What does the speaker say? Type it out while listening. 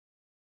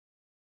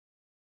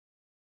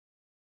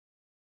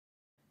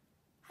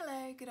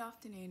Hello, good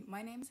afternoon.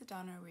 My name is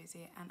Adanna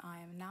Ewuzie and I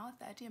am now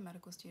a third year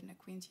medical student at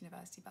Queen's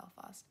University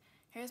Belfast.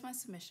 Here is my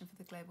submission for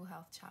the Global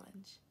Health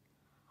Challenge.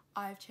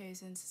 I've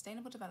chosen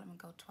Sustainable Development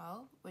Goal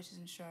 12, which is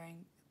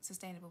ensuring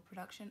sustainable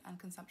production and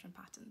consumption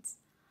patterns.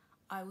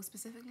 I will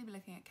specifically be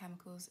looking at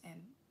chemicals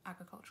in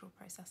agricultural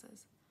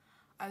processes.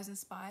 I was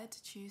inspired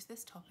to choose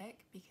this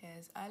topic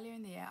because earlier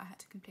in the year I had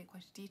to complete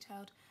quite a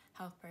detailed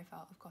health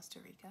profile of Costa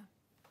Rica.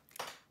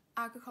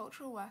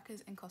 Agricultural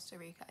workers in Costa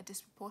Rica are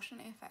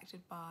disproportionately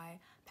affected by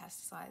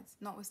pesticides,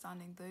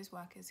 notwithstanding those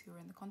workers who are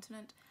in the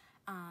continent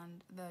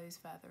and those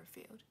further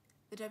afield.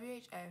 The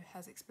WHO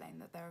has explained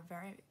that there are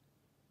very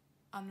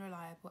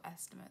unreliable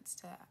estimates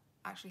to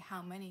actually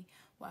how many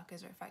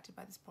workers are affected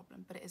by this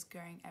problem, but it is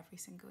growing every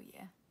single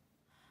year.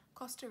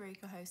 Costa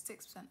Rica hosts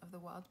 6% of the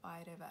world's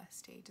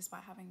biodiversity,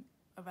 despite having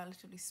a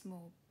relatively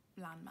small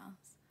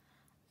landmass.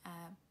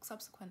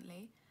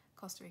 Subsequently,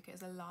 Costa Rica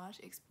is a large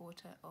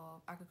exporter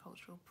of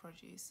agricultural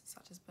produce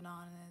such as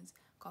bananas,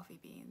 coffee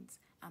beans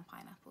and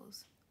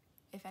pineapples.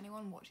 If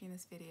anyone watching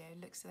this video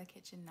looks to their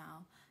kitchen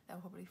now, they'll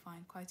probably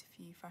find quite a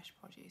few fresh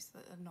produce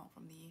that are not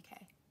from the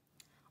UK.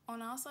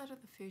 On our side of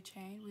the food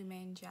chain, we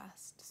may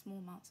ingest small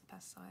amounts of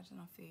pesticides in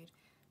our food,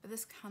 but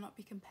this cannot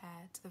be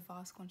compared to the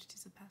vast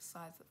quantities of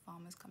pesticides that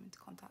farmers come into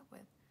contact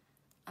with.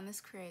 And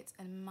this creates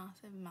a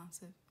massive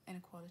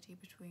inequality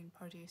between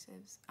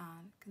producers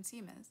and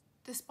consumers.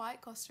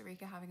 Despite Costa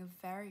Rica having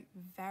a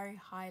very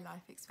high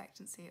life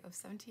expectancy of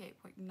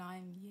 78.9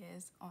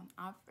 years on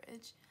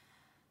average,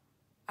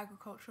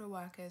 agricultural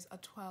workers are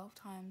 12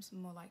 times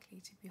more likely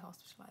to be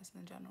hospitalised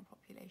than the general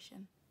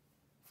population.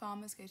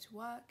 Farmers go to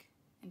work,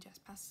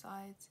 ingest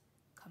pesticides,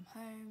 come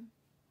home,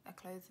 their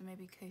clothes are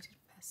maybe coated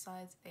with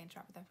pesticides, they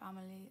interact with their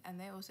family and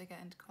they also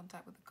get into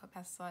contact with the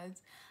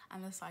pesticides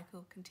and the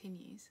cycle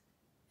continues.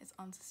 It's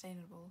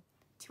unsustainable.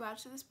 To add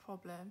to this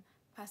problem,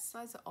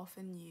 pesticides are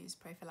often used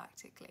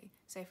prophylactically,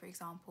 so for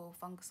example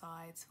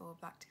fungicides for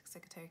black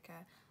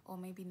sigatoka or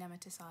maybe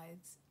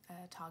nematicides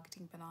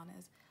targeting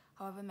bananas.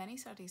 However, many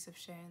studies have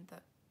shown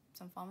that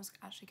some farmers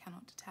actually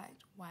cannot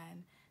detect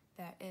when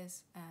there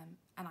is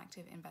an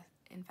active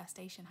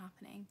infestation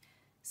happening,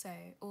 so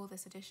all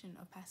this addition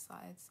of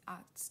pesticides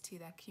adds to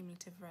their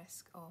cumulative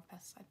risk of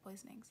pesticide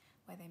poisonings,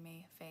 where they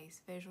may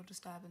face visual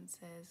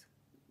disturbances,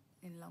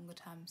 in longer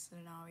term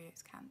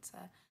scenarios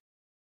cancer.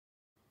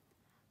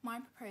 My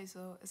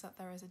proposal is that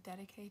there is a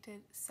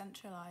dedicated,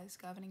 centralised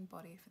governing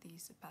body for the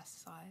use of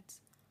pesticides.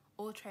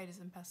 All traders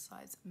in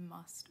pesticides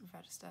must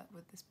register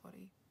with this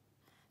body.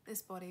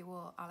 This body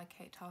will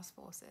allocate task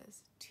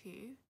forces to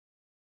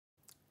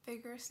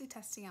vigorously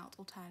testing out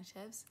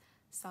alternatives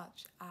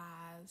such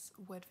as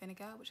wood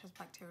vinegar, which has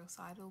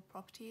bactericidal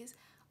properties,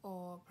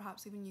 or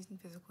perhaps even using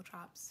physical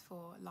traps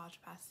for large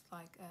pests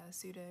like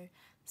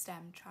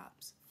pseudo-stem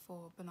traps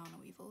for banana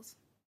weevils.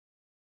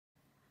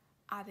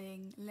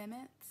 Adding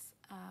limits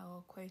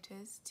or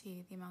quotas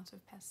to the amount of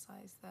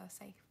pesticides that are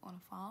safe on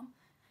a farm.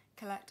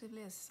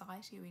 Collectively as a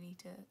society we need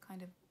to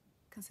kind of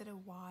consider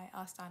why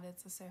our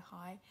standards are so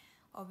high.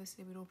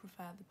 Obviously we'd all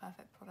prefer the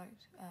perfect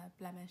product,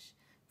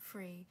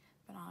 blemish-free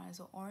bananas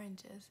or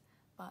oranges,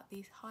 but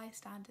these high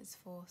standards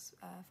force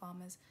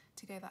farmers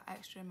to go that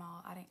extra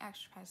mile, adding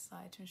extra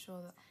pesticide to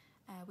ensure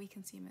that we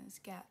consumers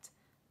get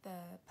the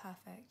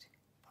perfect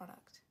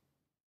product.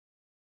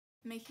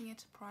 Making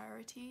it a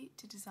priority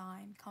to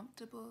design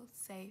comfortable,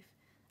 safe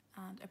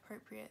and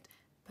appropriate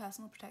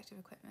personal protective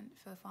equipment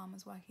for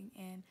farmers working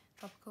in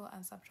tropical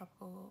and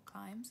subtropical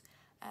climes,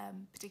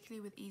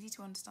 particularly with easy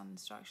to understand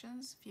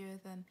instructions. Fewer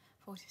than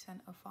 40%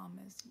 of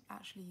farmers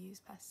actually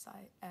use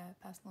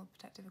personal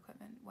protective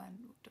equipment when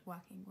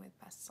working with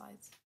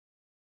pesticides.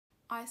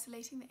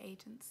 Isolating the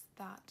agents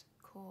that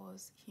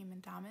cause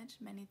human damage.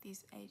 Many of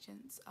these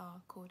agents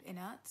are called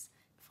inerts.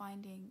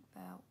 Finding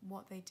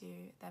what they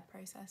do, their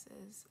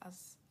processes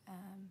as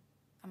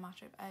a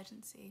matter of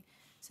urgency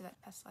so that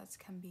pesticides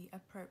can be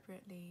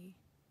appropriately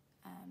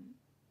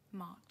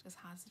marked as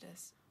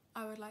hazardous.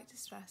 I would like to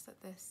stress that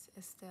this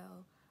is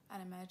still an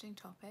emerging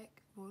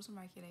topic. Rules and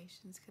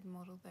regulations could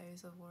model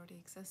those of already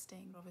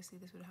existing. Obviously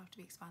this would have to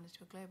be expanded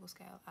to a global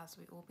scale as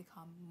we all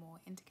become more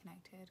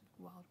interconnected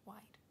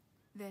worldwide.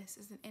 This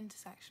is an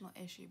intersectional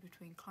issue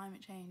between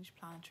climate change,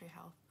 planetary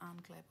health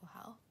and global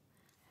health.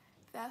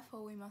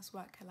 Therefore, we must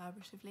work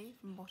collaboratively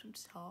from bottom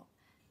to top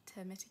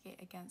to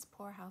mitigate against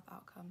poor health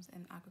outcomes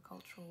in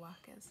agricultural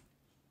workers.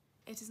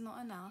 It is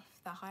not enough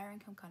that higher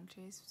income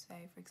countries,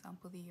 say for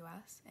example the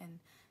US, in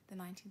the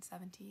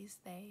 1970s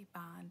they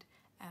banned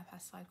a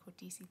pesticide called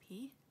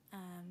DCP,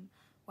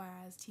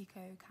 whereas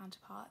TICO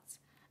counterparts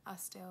are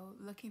still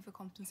looking for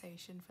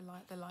compensation for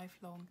the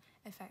lifelong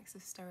effects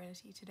of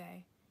sterility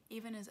today.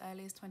 Even as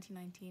early as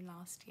 2019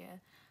 last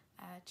year,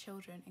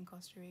 children in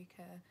Costa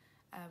Rica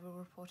were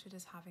reported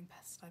as having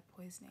pesticide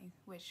poisoning,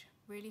 which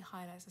really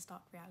highlights the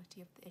stark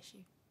reality of the issue.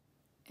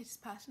 It is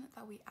pertinent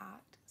that we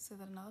act so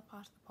that another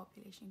part of the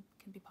population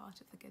can be part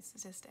of the good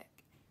statistic,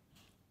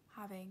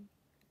 having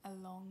a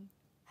long,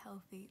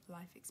 healthy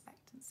life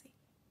expectancy.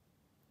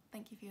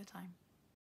 Thank you for your time.